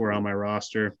elsewhere on my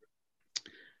roster.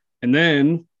 And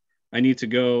then I need to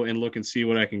go and look and see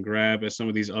what I can grab at some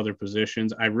of these other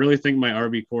positions. I really think my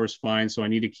RB core is fine, so I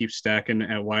need to keep stacking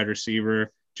at wide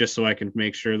receiver just so I can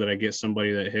make sure that I get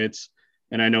somebody that hits.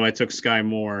 And I know I took Sky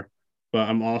Moore, but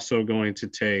I'm also going to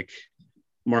take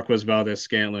Marquez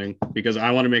Valdez-Scantling because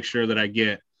I want to make sure that I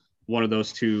get one of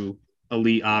those 2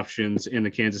 elite options in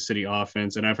the Kansas City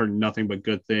offense. And I've heard nothing but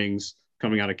good things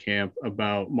coming out of camp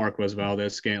about Marquez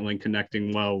Valdez-Scantling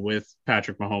connecting well with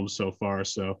Patrick Mahomes so far.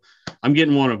 So I'm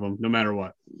getting one of them no matter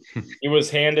what. He was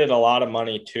handed a lot of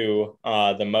money too.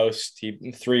 The most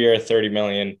 3-year, $30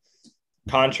 million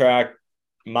contract.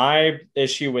 My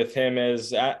issue with him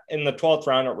is in the 12th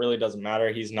round, it really doesn't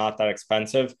matter. He's not that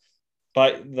expensive,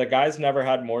 but the guy's never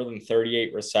had more than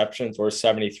 38 receptions or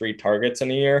 73 targets in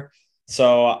a year.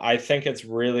 So I think it's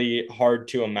really hard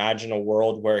to imagine a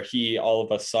world where he all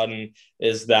of a sudden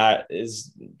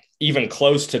is even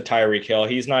close to Tyreek Hill.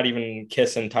 He's not even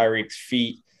kissing Tyreek's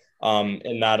feet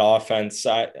in that offense.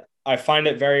 I find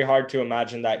it very hard to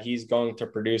imagine that he's going to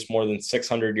produce more than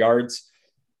 600 yards.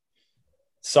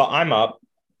 So I'm up.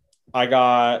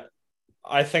 I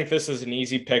think this is an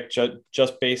easy pick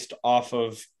just based off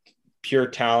of pure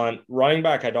talent. Running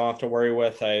back, I don't have to worry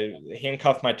with. I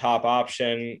handcuff my top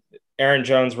option. Aaron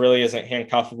Jones really isn't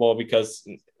handcuffable because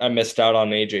I missed out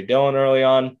on A.J. Dillon early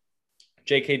on.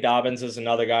 J.K. Dobbins is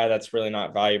another guy that's really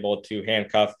not valuable to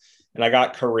handcuff. And I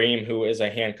got Kareem, who is a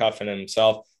handcuff in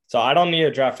himself. So I don't need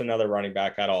to draft another running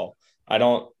back at all. I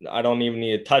don't even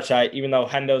need to touch that. Even though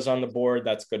Hendo's on the board,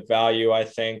 that's good value, I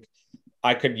think.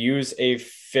 I could use a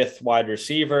 5th wide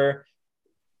receiver.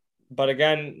 But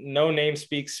again, no name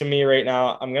speaks to me right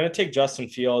now. I'm going to take Justin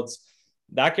Fields.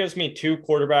 That gives me 2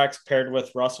 quarterbacks paired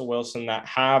with Russell Wilson that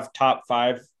have top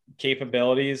 5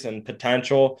 capabilities and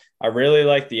potential. I really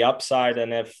like the upside.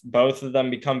 And if both of them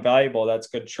become valuable, that's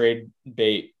good trade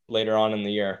bait later on in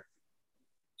the year.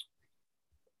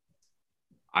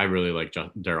 I really like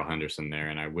Darrell Henderson there,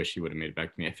 and I wish he would have made it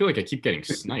back to me. I feel like I keep getting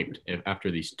sniped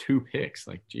after these 2 picks.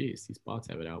 Like, geez, these bots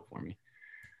have it out for me.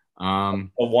 A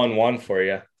 1-1 for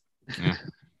you.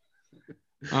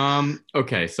 Yeah.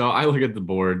 Okay, so I look at the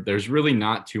board. There's really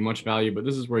not too much value, but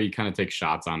this is where you kind of take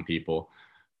shots on people.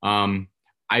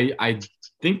 I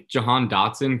think Jahan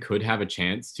Dotson could have a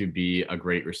chance to be a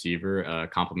great receiver,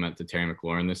 compliment to Terry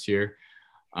McLaurin this year.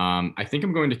 I think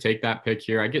I'm going to take that pick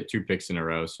here. I get 2 picks in a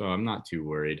row, so I'm not too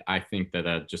worried. I think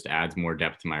that just adds more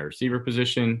depth to my receiver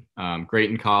position.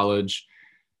 Great in college.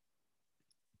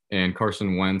 And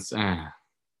Carson Wentz, I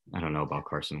don't know about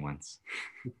Carson Wentz.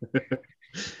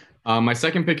 My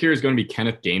second pick here is going to be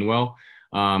Kenneth Gainwell.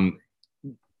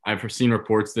 I've seen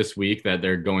reports this week that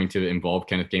they're going to involve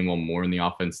Kenneth Gainwell more in the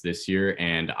offense this year,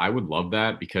 and I would love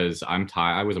that because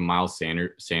I was a Miles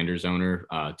Sanders owner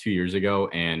 2 years ago,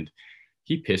 and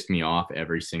he pissed me off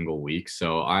every single week.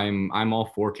 So I'm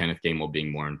all for Kenneth Gainwell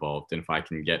being more involved, and if I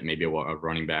can get maybe a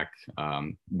running back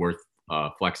worth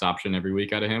flex option every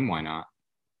week out of him, why not?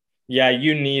 Yeah,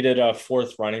 you needed a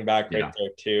 4th running back right there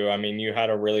too. I mean, you had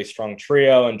a really strong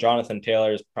trio, and Jonathan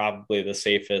Taylor is probably the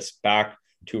safest back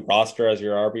to roster as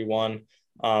your RB1.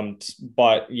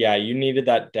 But yeah, you needed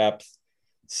that depth.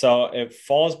 So it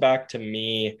falls back to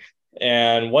me.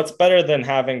 And what's better than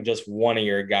having just one of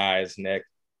your guys, Nick?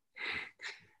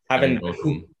 Having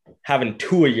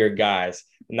 2 of your guys.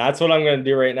 And that's what I'm going to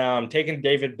do right now. I'm taking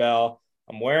David Bell.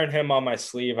 I'm wearing him on my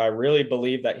sleeve. I really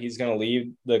believe that he's going to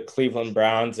lead the Cleveland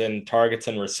Browns in targets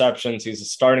and receptions. He's a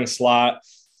starting slot.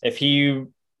 If he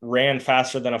ran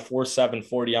faster than a 4.7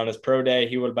 40 on his pro day,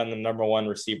 he would have been the number one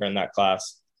receiver in that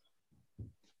class.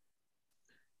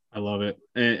 I love it.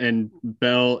 And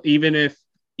Bell, even if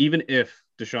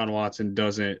Deshaun Watson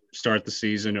doesn't start the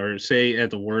season, or say at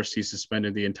the worst he's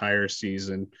suspended the entire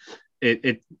season,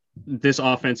 this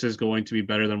offense is going to be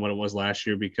better than what it was last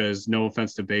year, because no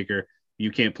offense to Baker, you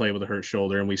can't play with a hurt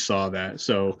shoulder, and we saw that.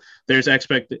 So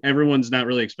everyone's not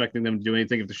really expecting them to do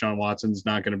anything if Deshaun Watson's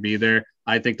not going to be there.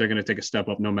 I think they're going to take a step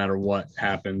up no matter what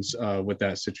happens with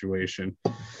that situation.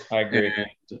 I agree.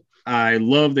 And I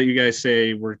love that you guys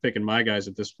say we're picking my guys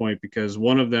at this point, because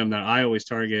one of them that I always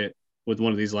target with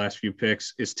one of these last few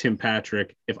picks is Tim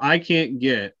Patrick. If I can't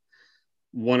get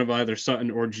one of either Sutton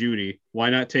or Judy, why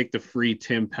not take the free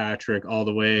Tim Patrick all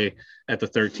the way at the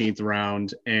 13th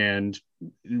round and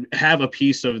have a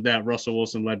piece of that Russell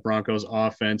Wilson-led Broncos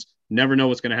offense? Never know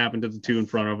what's going to happen to the two in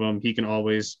front of him. He can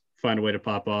always find a way to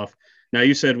pop off. Now,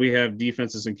 you said we have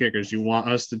defenses and kickers. You want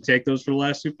us to take those for the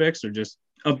last two picks, or just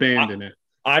abandon it?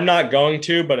 I'm not going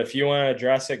to, but if you want to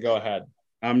address it, go ahead.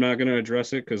 I'm not going to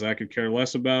address it because I could care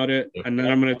less about it. And then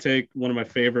I'm going to take one of my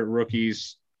favorite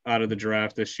rookies out of the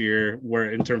draft this year,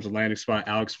 where in terms of landing spot,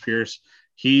 Alex Pierce.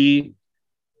 He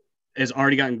has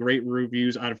already gotten great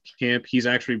reviews out of camp. He's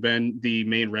actually been the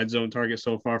main red zone target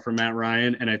so far for Matt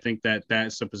Ryan, and I think that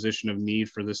that's a position of need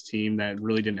for this team that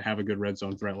really didn't have a good red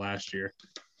zone threat last year.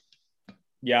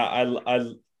 Yeah,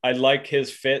 I like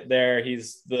his fit there.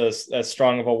 He's as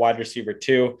strong of a wide receiver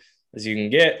too as you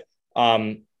can get.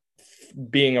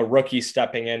 Being a rookie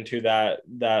stepping into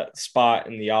that spot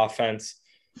in the offense.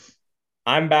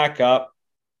 I'm back up.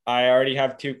 I already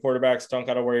have two quarterbacks. Don't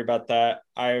got to worry about that.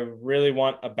 I really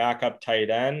want a backup tight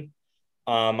end.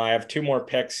 I have two more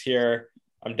picks here.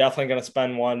 I'm definitely going to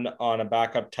spend one on a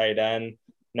backup tight end.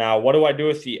 Now, what do I do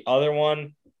with the other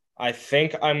one? I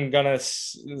think I'm going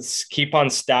to keep on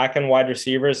stacking wide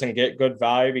receivers and get good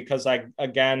value, because I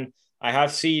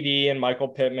have CD and Michael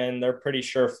Pittman. They're pretty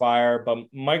surefire, but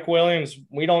Mike Williams,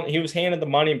 he was handed the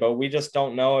money, but we just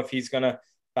don't know if he's going to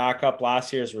back up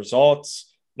last year's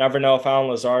results. Never know if Alan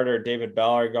Lazard or David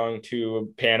Bell are going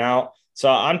to pan out. So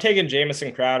I'm taking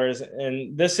Jamison Crowder,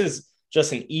 and this is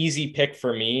just an easy pick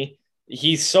for me.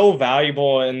 He's so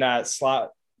valuable in that slot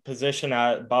position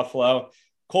at Buffalo.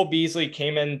 Cole Beasley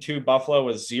came into Buffalo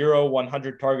with 0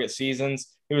 100 target seasons.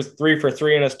 He was 3 for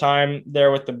 3 in his time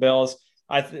there with the Bills.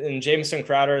 And Jamison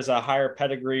Crowder is a higher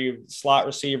pedigree slot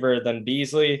receiver than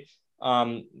Beasley.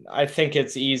 I think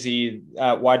it's easy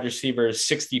at wide receiver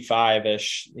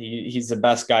 65-ish. He's the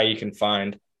best guy you can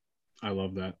find. I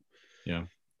love that. Yeah.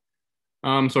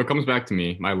 So it comes back to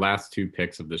me. My last two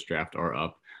picks of this draft are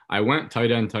up. I went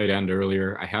tight end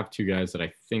earlier. I have two guys that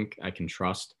I think I can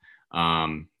trust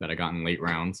that I got in late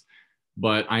rounds.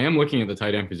 But I am looking at the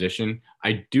tight end position.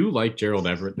 I do like Gerald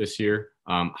Everett this year.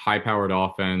 High-powered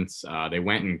offense. They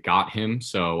went and got him,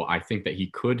 so I think that he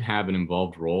could have an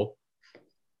involved role.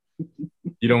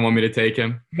 You don't want me to take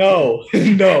him? No.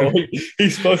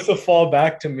 He's supposed to fall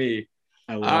back to me.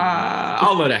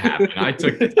 I'll let it happen. I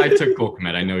took Cole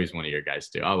Kmet. I know he's one of your guys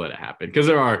too. I'll let it happen because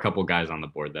there are a couple guys on the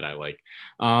board that I like.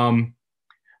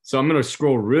 So I'm going to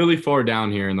scroll really far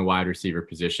down here in the wide receiver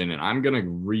position, and I'm going to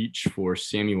reach for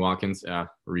Sammy Watkins.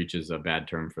 Reach is a bad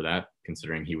term for that,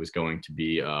 considering he was going to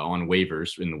be on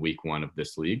waivers in the week 1 of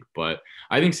this league. But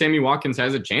I think Sammy Watkins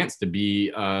has a chance to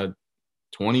be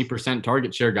 20%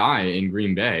 target share guy in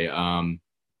Green Bay.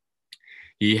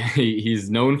 He's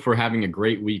known for having a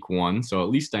great week 1, so at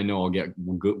least I know I'll get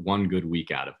one good week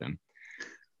out of him.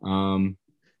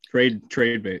 Trade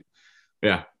bait.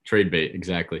 Yeah, trade bait,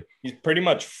 exactly. He's pretty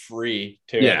much free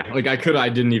too. Yeah, like I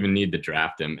didn't even need to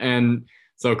draft him. And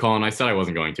so, Colin, I said I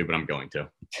wasn't going to, but I'm going to.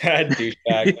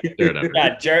 Douchebag.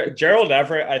 Yeah, Gerald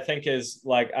Everett, I think, is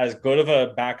like as good of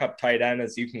a backup tight end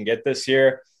as you can get this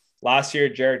year. Last year,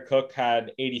 Jared Cook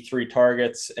had 83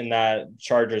 targets in that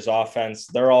Chargers offense.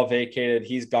 They're all vacated.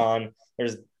 He's gone.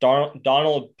 There's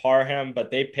Donald Parham, but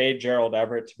they paid Gerald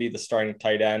Everett to be the starting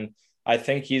tight end. I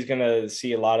think he's going to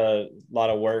see a lot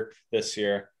of work this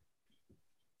year.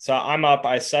 So I'm up.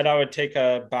 I said I would take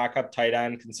a backup tight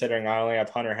end, considering I only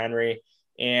have Hunter Henry.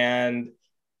 And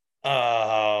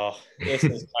this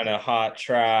is kind of hot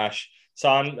trash. So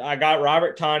I got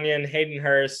Robert Tonyan, Hayden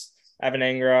Hurst, Evan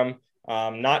Ingram.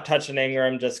 Not touching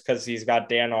Ingram just because he's got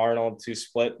Dan Arnold to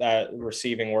split that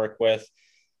receiving work with.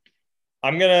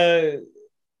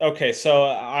 Okay,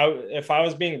 so if I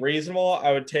was being reasonable,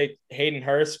 I would take Hayden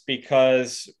Hurst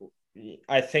because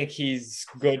I think he's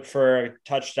good for a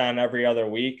touchdown every other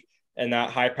week in that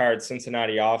high-powered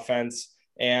Cincinnati offense.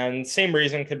 And same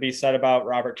reason could be said about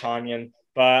Robert Tonyan.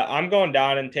 But I'm going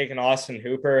down and taking Austin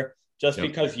Hooper just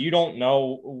because you don't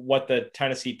know what the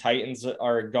Tennessee Titans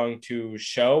are going to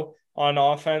show on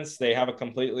offense. They have a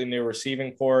completely new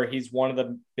receiving core. He's one of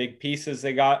the big pieces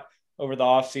they got over the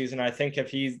offseason. I think if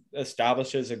he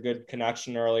establishes a good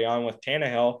connection early on with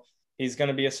Tannehill, he's going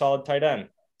to be a solid tight end.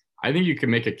 I think you can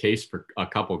make a case for a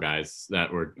couple guys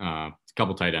that were a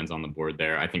couple tight ends on the board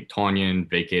there. I think Tonyan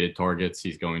vacated targets.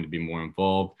 He's going to be more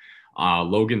involved.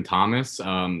 Logan Thomas,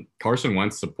 Carson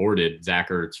Wentz supported Zach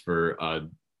Ertz for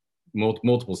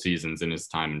multiple seasons in his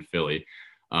time in Philly.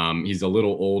 He's a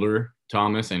little older,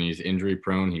 Thomas, and he's injury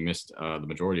prone. He missed the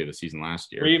majority of the season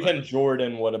last year. Or even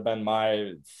Jordan would have been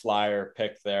my flyer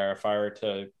pick there if I were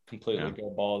to completely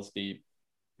go balls deep.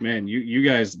 Man, you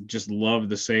guys just love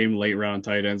the same late round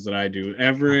tight ends that I do.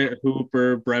 Everett,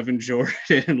 Hooper, Brevin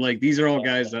Jordan, like these are all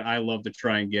guys that I love to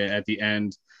try and get at the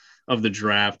end of the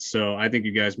draft. So I think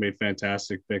you guys made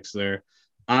fantastic picks there.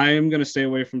 I am going to stay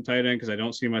away from tight end because I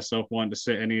don't see myself wanting to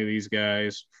sit any of these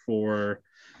guys for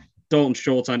Dalton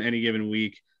Schultz on any given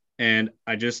week. And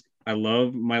I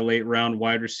love my late round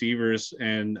wide receivers,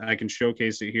 and I can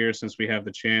showcase it here since we have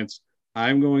the chance.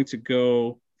 I'm going to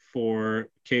go for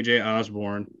KJ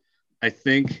Osborne. I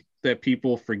think that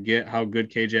people forget how good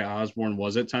KJ Osborne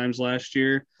was at times last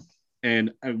year.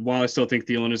 And while I still think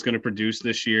Thielen is going to produce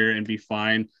this year and be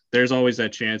fine, there's always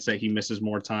that chance that he misses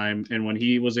more time. And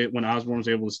when Osborne was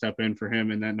able to step in for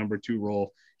him in that number 2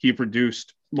 role, he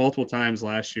produced multiple times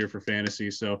last year for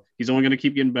fantasy. So he's only going to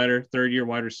keep getting better. 3rd-year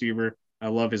wide receiver. I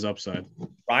love his upside.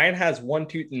 Ryan has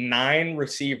 9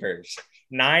 receivers.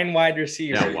 9 wide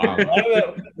receivers. Yeah, wow.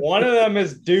 One of them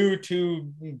is due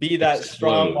to be that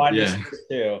strong wide receiver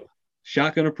too.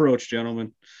 Shotgun approach,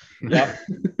 gentlemen. Yep.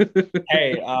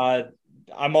 Hey,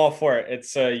 I'm all for it.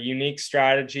 It's a unique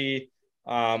strategy,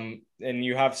 and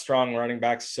you have strong running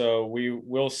backs, so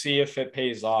we'll see if it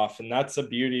pays off. And that's the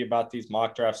beauty about these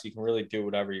mock drafts. You can really do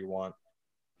whatever you want.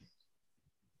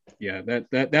 Yeah,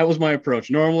 that was my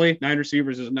approach. Normally, 9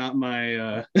 receivers is not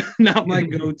my not my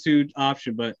go-to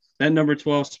option, but that number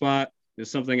 12 spot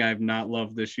is something I've not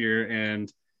loved this year,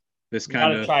 and this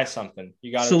kind of try something.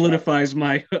 You got solidifies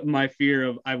my fear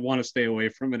of I want to stay away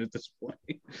from it at this point.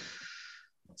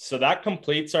 So that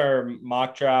completes our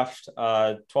mock draft,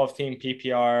 12-team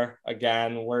PPR.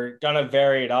 Again, we're going to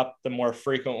vary it up the more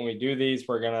frequent we do these.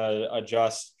 We're going to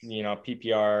adjust,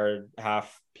 PPR,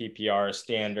 half PPR,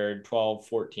 standard, 12,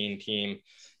 14 team,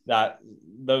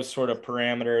 those sort of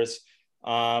parameters.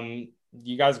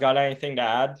 You guys got anything to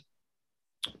add?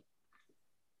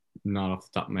 Not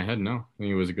off the top of my head, no. I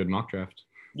think it was a good mock draft.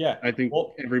 Yeah. I think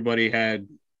everybody had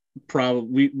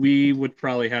we would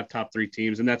probably have top 3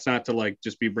 teams, and that's not to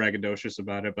just be braggadocious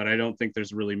about it, but I don't think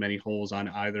there's really many holes on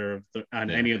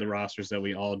any of the rosters that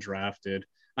we all drafted.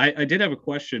 I did have a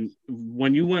question.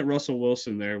 When you went Russell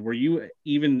Wilson there, were you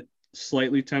even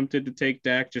slightly tempted to take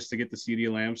Dak just to get the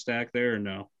CeeDee Lamb stack there, or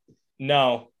no?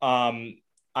 No.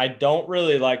 I don't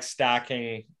really like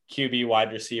stacking QB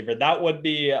wide receiver. That would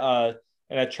be an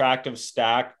attractive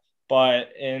stack,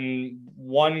 but in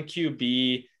one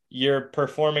QB, you're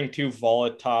performing too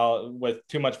volatile with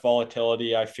too much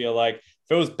volatility. I feel like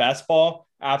if it was best ball,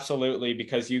 absolutely,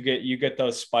 because you get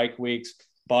those spike weeks.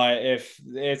 But if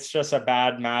it's just a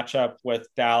bad matchup with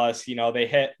Dallas, they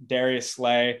hit Darius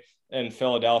Slay in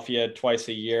Philadelphia twice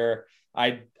a year.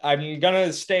 I'm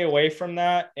gonna stay away from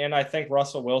that, and I think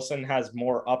Russell Wilson has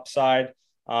more upside.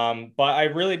 But I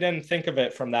really didn't think of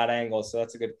it from that angle, so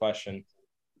that's a good question.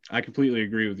 I completely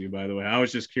agree with you, by the way. I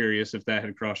was just curious if that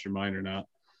had crossed your mind or not.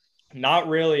 Not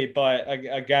really, but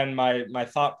again, my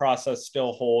thought process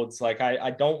still holds.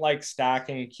 I don't like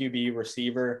stacking QB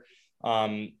receiver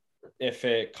if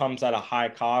it comes at a high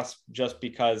cost, just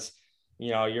because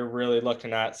you're really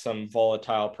looking at some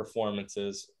volatile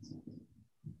performances.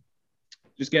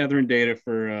 Just gathering data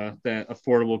for that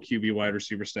affordable QB wide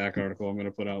receiver stack article I'm going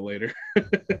to put out later.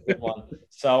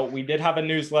 So we did have a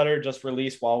newsletter just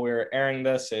released while we were airing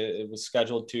this. It was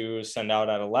scheduled to send out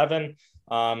at 11.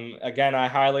 Again,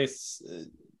 I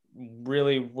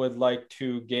really would like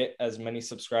to get as many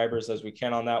subscribers as we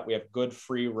can on that. We have good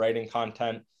free writing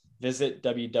content. Visit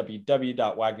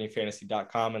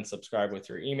www.wagnerfantasy.com and subscribe with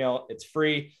your email. It's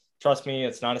free. Trust me,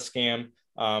 it's not a scam.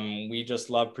 We just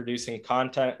love producing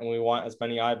content, and we want as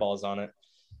many eyeballs on it.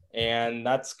 And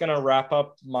that's going to wrap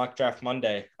up Mock Draft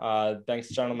Monday. Thanks,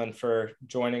 gentlemen, for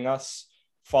joining us.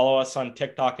 Follow us on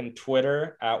TikTok and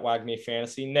Twitter at Wagner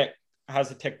Fantasy. Nick, how's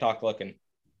the TikTok looking?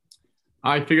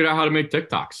 I figured out how to make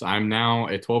TikToks. I'm now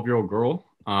a 12-year-old girl.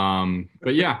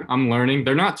 But yeah, I'm learning.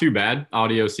 They're not too bad.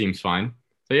 Audio seems fine.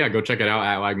 So yeah, go check it out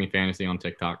at Wagner Fantasy on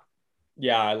TikTok.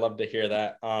 Yeah, I love to hear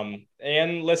that.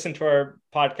 And listen to our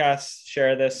podcast,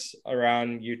 share this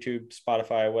around YouTube,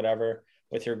 Spotify, whatever,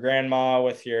 with your grandma,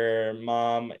 with your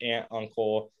mom, aunt,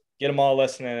 uncle. Get them all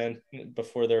listening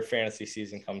before their fantasy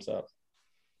season comes up.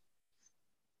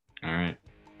 All right.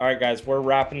 All right, guys, we're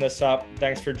wrapping this up.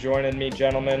 Thanks for joining me,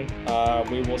 gentlemen.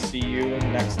 We will see you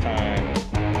next time.